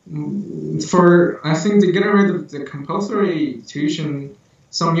 For I think they get rid of the compulsory tuition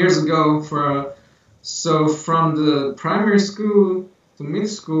some years ago. So from the primary school to mid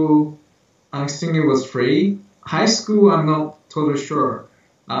school, I think it was free. High school, I'm not totally sure.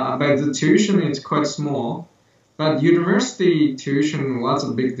 But the tuition is quite small. But university tuition was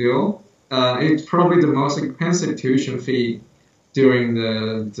a big deal. It's probably the most expensive tuition fee during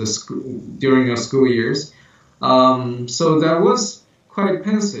the school during your school years. So that was quite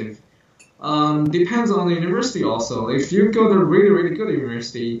expensive. Depends on the university also. If you go to a really really good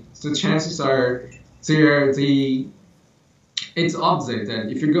university, the chances are the it's opposite that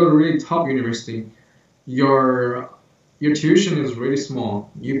if you go to really top university, your your tuition is really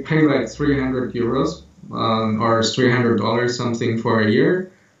small. You pay like 300 euros or $300 something for a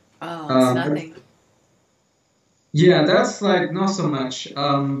year. Oh, it's But nothing. yeah, that's like not so much.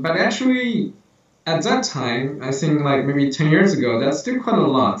 But actually, at that time, I think like maybe 10 years ago, that's still quite a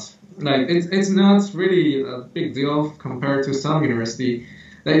lot. Like it's not really a big deal compared to some university.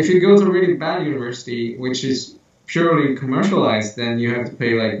 Like if you go to a really bad university, which is purely commercialized, then you have to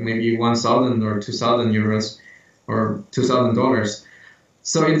pay like maybe 1,000 or 2,000 euros or $2,000.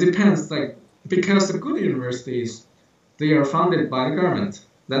 So it depends, like because the good universities they are funded by the government.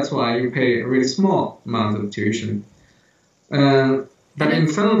 That's why you pay a really small amount of tuition. Uh, And but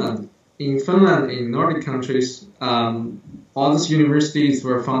in Nordic countries, all these universities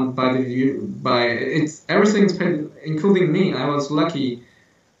were funded by it's everything's paid, including me. I was lucky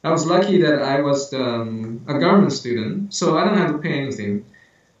that I was a government student, so I don't have to pay anything.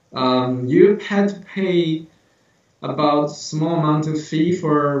 You had to pay about small amount of fee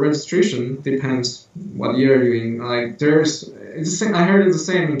for registration. Depends what year you're in. Like I heard it's the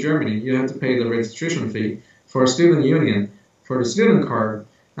same in Germany. You have to pay the registration fee for a student union, for the student card,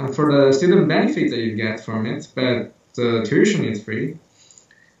 and for the student benefit that you get from it. But the tuition is free.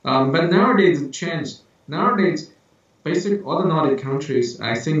 But nowadays it changed. Nowadays, basic all the Nordic countries,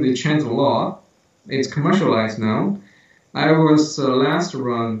 I think they changed the law. It's commercialized now. I was last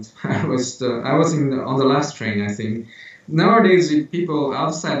around. I was on the last train, I think. Nowadays, if people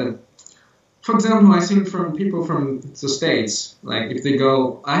outside of, for example, I think from people from the States, like if they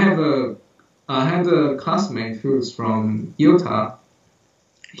go, I had a classmate who's from Utah.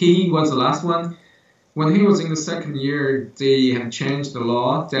 He was the last one. When he was in the second year, they have changed the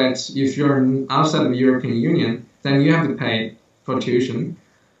law that if you're outside of the European Union, then you have to pay for tuition.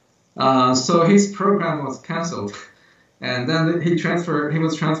 So his program was cancelled, and then he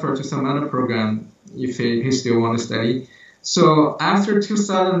was transferred to some other program if he still want to study. So after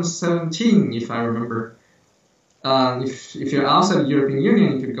 2017, if I remember, if you're outside the European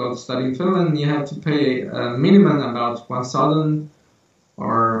Union, if you go to study in Finland, you have to pay a minimum about 1,000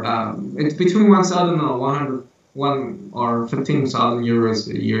 or it's between 1,000 or 1 or 15,000 euros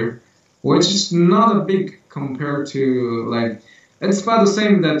a year, which is not a big compared to like, it's about the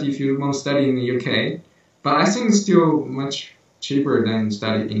same that if you want to study in the UK, but I think it's still much cheaper than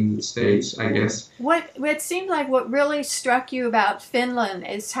study in the States, I guess. It seemed like what really struck you about Finland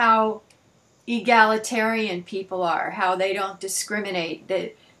is how egalitarian people are, how they don't discriminate,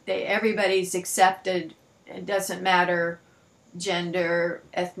 that everybody's accepted. It doesn't matter gender,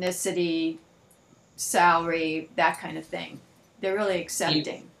 ethnicity, salary, that kind of thing. They're really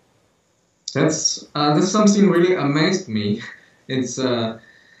accepting. That's something really amazed me. It's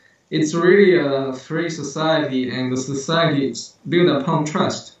really a free society, and the society is built upon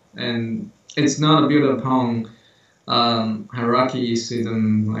trust, and it's not built upon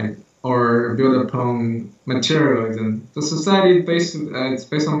hierarchyism, like, or built upon materialism. The society is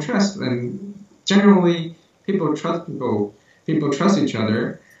based on trust, and generally people trust people. People trust each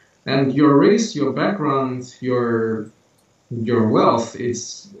other, and your race, your background, your wealth,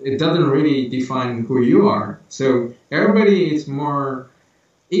 it doesn't really define who you are. So everybody is more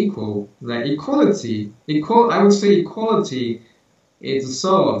equal, like equality. I would say equality is the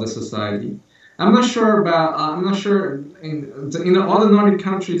soul of the society. I'm not sure in all the Nordic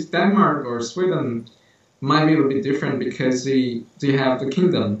countries, Denmark or Sweden might be a little bit different because they have the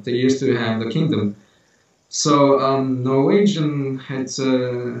kingdom. They used to have the kingdom. So Norwegian had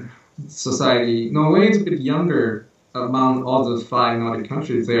society. Norway is a bit younger among all the 5 Nordic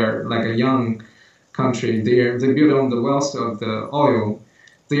countries. They're like a young country. They build on the wealth of the oil.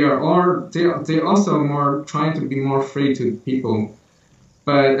 They're also more trying to be more free to people.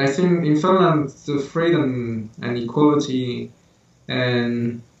 But I think in Finland, the freedom and equality,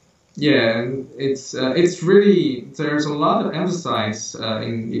 and yeah, it's really, there's a lot of emphasis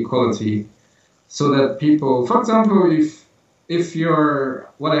in equality, so that people, for example, if you're,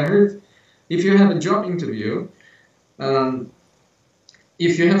 what I heard, if you have a job interview,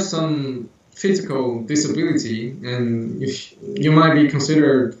 if you have some physical disability, and if you might be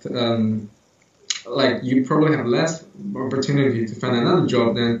considered like you probably have less opportunity to find another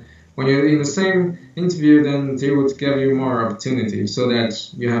job, then when you're in the same interview, then they would give you more opportunity so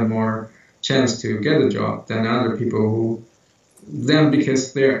that you have more chance to get a job than other people who then,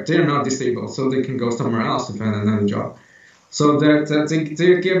 because they're not disabled, so they can go somewhere else to find another job. So that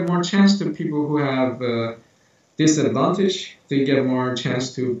they give more chance to people who have disadvantage. They give more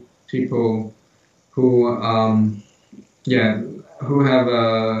chance to people who who have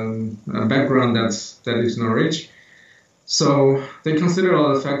a background that is not rich. So they consider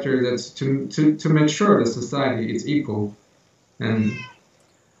all the factors that to make sure the society is equal. And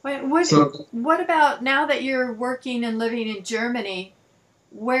what about now that you're working and living in Germany?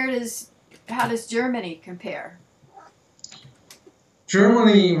 How does Germany compare?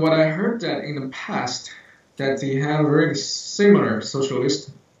 Germany, what I heard that in the past, that they have a very similar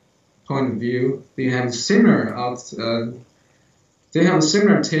socialist point of view. They have a similar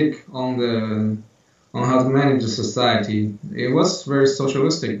take on how to manage the society. It was very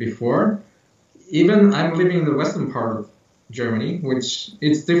socialistic before. Even I'm living in the western part of Germany, which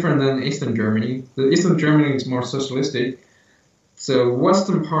is different than Eastern Germany. The Eastern Germany is more socialistic, so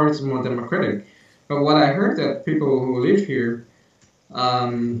western part is more democratic. But what I heard that people who live here,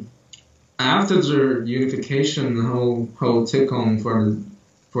 after the unification, the whole take on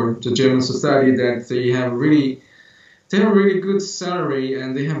for the German society, that they have a really good salary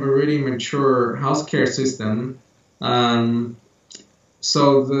and they have a really mature healthcare system.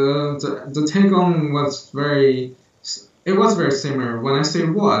 So the take on was very similar. When I say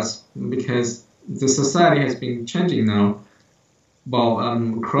was, because the society has been changing now. well,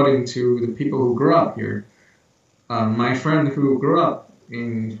 according to the people who grew up here. My friend who grew up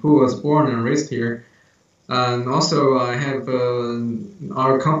who was born and raised here, and also I have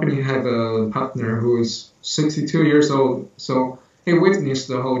our company have a partner who is 62 years old, so he witnessed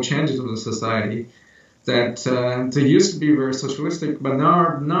the whole changes of the society. That they used to be very socialistic, but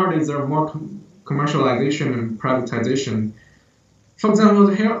nowadays there are more commercialization and privatization. For example,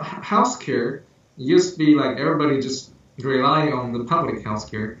 the healthcare used to be like everybody just rely on the public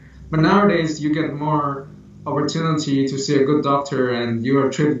healthcare, but nowadays you get more opportunity to see a good doctor, and you are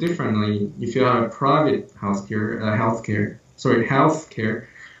treated differently if you have a private healthcare.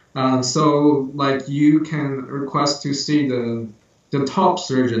 So like you can request to see the top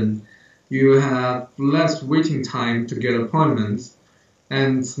surgeon. You have less waiting time to get appointments,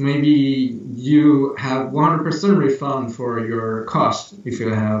 and maybe you have 100% refund for your cost if you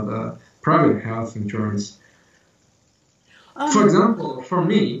have private health insurance. For example, for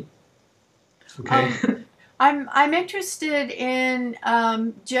me, okay. I'm interested in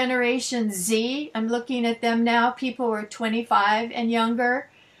Generation Z. I'm looking at them now. People who are 25 and younger,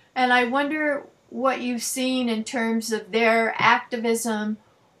 and I wonder what you've seen in terms of their activism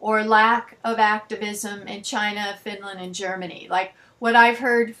or lack of activism in China, Finland, and Germany. Like what I've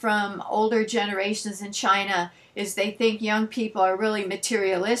heard from older generations in China is they think young people are really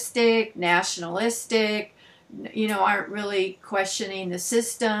materialistic, nationalistic, aren't really questioning the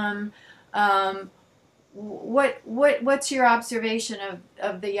system. What's your observation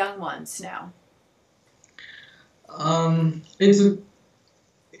of the young ones now? It's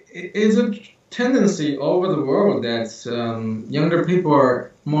a tendency all over the world that younger people are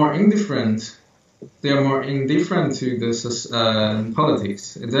more indifferent. They are more indifferent to this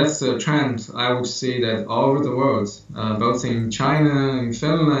politics. That's a trend I would say that all over the world, both in China, in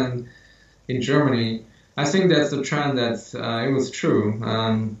Finland, in Germany. I think that's the trend that it was true.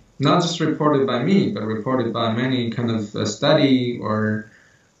 Not just reported by me, but reported by many kind of study or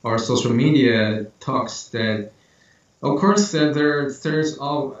social media talks that, of course, that there's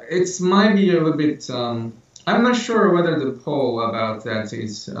all. It might be a little bit. I'm not sure whether the poll about that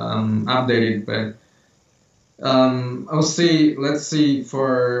is updated, but I'll say. Let's see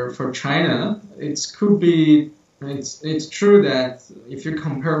for China, it could be. It's true that if you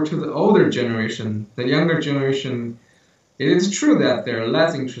compare to the older generation, the younger generation. It is true that they're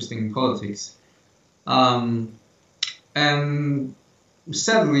less interested in politics. And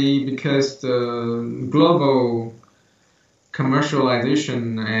sadly, because the global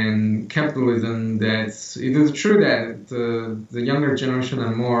commercialization and capitalism, it is true that the younger generation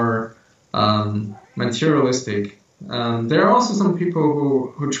are more materialistic. There are also some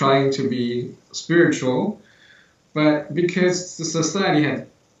people who trying to be spiritual, but because the society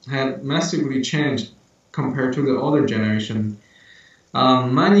had massively changed compared to the older generation.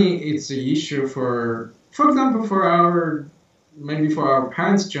 Money is an issue for example, for our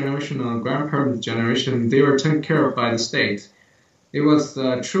parents' generation or grandparents' generation, they were taken care of by the state. It was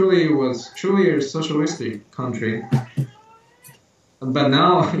truly a socialistic country. But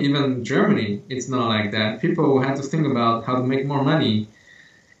now, even Germany, it's not like that. People have to think about how to make more money.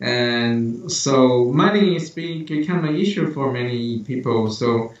 And so money is become an issue for many people.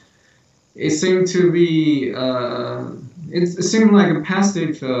 So it seemed to be, it seemed like a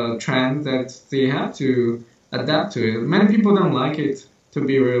passive trend that they have to adapt to it. Many people don't like it to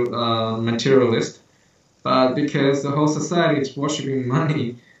be real materialist, but because the whole society is worshipping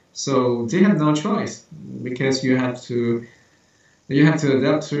money, so they have no choice because you have to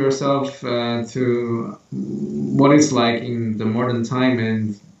adapt to yourself to what it's like in the modern time,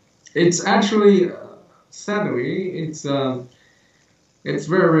 and it's actually sadly it's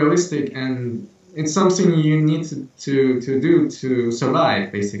very realistic, and it's something you need to do to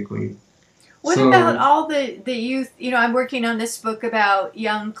survive, basically. What about all the youth? I'm working on this book about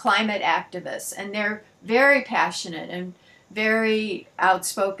young climate activists, and they're very passionate and very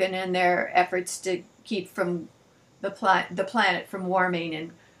outspoken in their efforts to keep from the planet from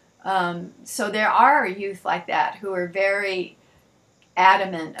warming. And so there are youth like that who are very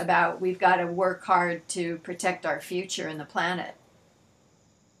adamant about we've got to work hard to protect our future and the planet.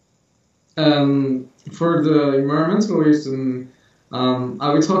 For the environmental reason,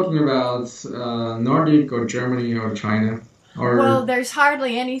 are we talking about Nordic or Germany or China? Well, there's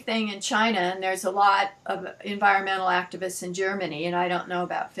hardly anything in China, and there's a lot of environmental activists in Germany, and I don't know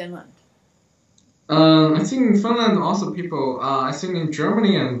about Finland. I think in Finland also people, I think in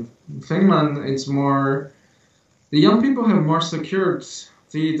Germany and Finland it's more, the young people have more secured,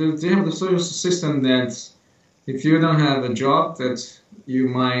 they have the social system that if you don't have a job that you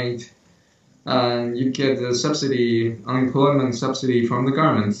might you get the subsidy, unemployment subsidy from the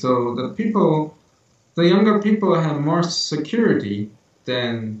government. So the younger people have more security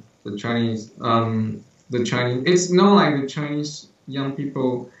than the Chinese. The Chinese, it's not like the Chinese young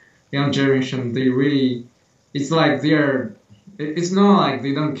people, young generation. They really, it's like they're. It's not like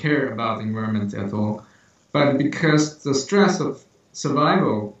they don't care about the environment at all, but because the stress of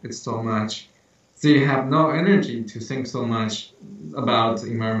survival is so much, they have no energy to think so much about the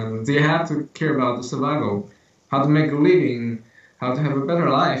environment. They have to care about the survival, how to make a living, how to have a better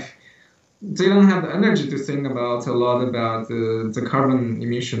life. They don't have the energy to think about a lot about the carbon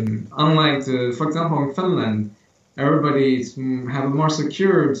emission. Unlike for example, in Finland, everybody have a more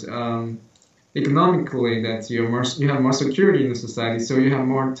secured economically that you have more security in the society, so you have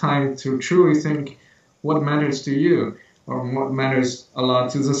more time to truly think what matters to you or what matters a lot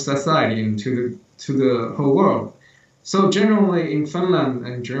to the society and to the whole world. So generally in Finland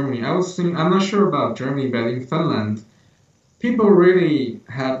and Germany, I'm not sure about Germany, but in Finland, people really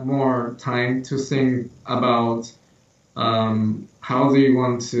had more time to think about how they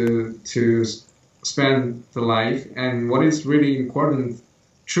want to spend the life and what is really important,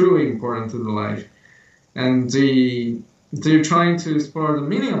 truly important to the life, and they're trying to explore the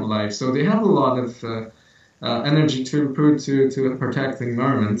meaning of life. So they have a lot of energy to put to protect the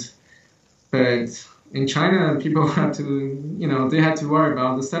environment. But in China, people had to, they had to worry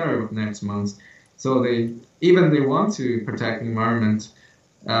about the salary of next month. So they want to protect the environment.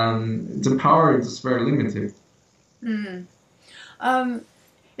 The power is just very limited. Mm.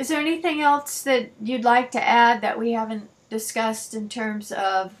 Is there anything else that you'd like to add that we haven't discussed in terms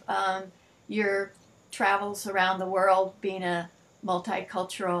of your travels around the world, being a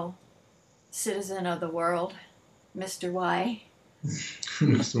multicultural citizen of the world, Mr. Y?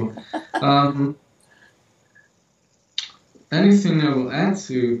 So, anything I will add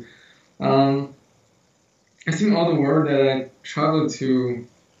to, I think all the world that I traveled to,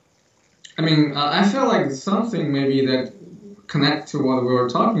 I feel like something maybe that connect to what we were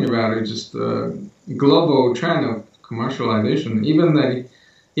talking about is just the global trend of commercialization. Even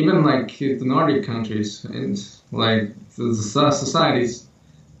like the Nordic countries and like the societies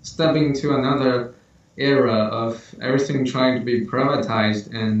stepping into another era of everything trying to be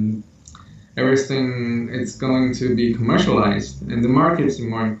privatized and everything is going to be commercialized, and the market is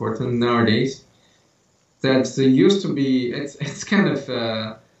more important nowadays. That there used to be, it's kind of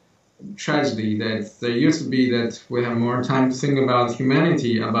a tragedy that there used to be that we have more time to think about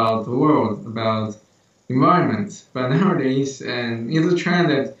humanity, about the world, about environment. But nowadays, and it's a trend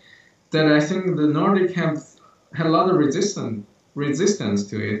that I think the Nordic have had a lot of resistance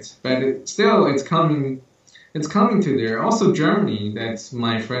to it, but it's coming to there. Also Germany, that's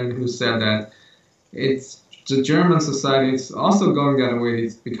my friend who said that it's the German society is also going that way.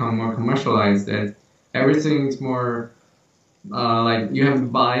 It's become more commercialized, that everything's more like you have to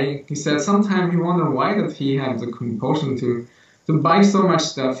buy. He said sometimes he wondered why that he has the compulsion to buy so much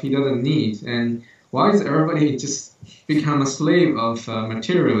stuff he doesn't need, and why is everybody just become a slave of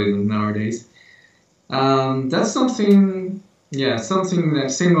materialism nowadays. That's something, yeah, something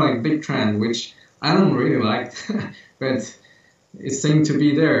that seemed like a big trend, which I don't really like, but it seemed to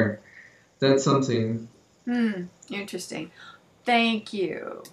be there. That's something. Interesting. Thank you.